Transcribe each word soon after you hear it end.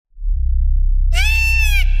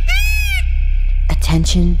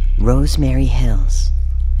Attention, Rosemary Hills.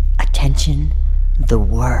 Attention, the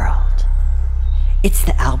world. It's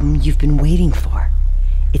the album you've been waiting for.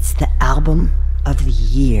 It's the album of the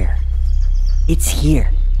year. It's here,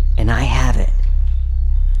 and I have it.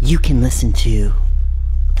 You can listen to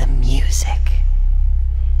the music.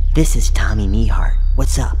 This is Tommy Mehart.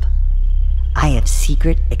 What's up? I have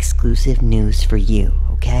secret exclusive news for you,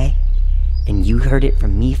 okay? And you heard it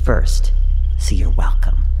from me first, so you're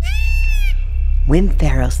welcome. Wim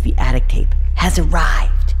Faros, the Attic Tape, has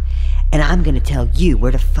arrived, and I'm gonna tell you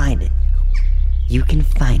where to find it. You can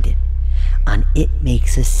find it on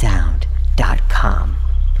itmakesasound.com.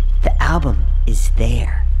 The album is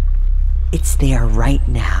there. It's there right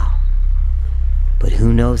now. But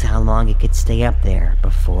who knows how long it could stay up there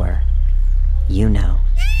before you know.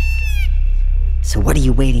 So what are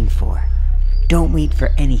you waiting for? Don't wait for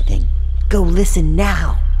anything. Go listen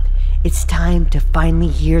now. It's time to finally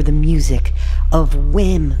hear the music of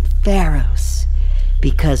Wim Faros.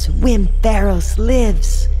 Because Wim Faros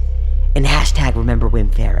lives. And hashtag remember Wim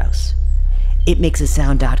Faros.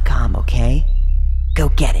 Itmakesasound.com, okay? Go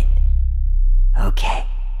get it. Okay.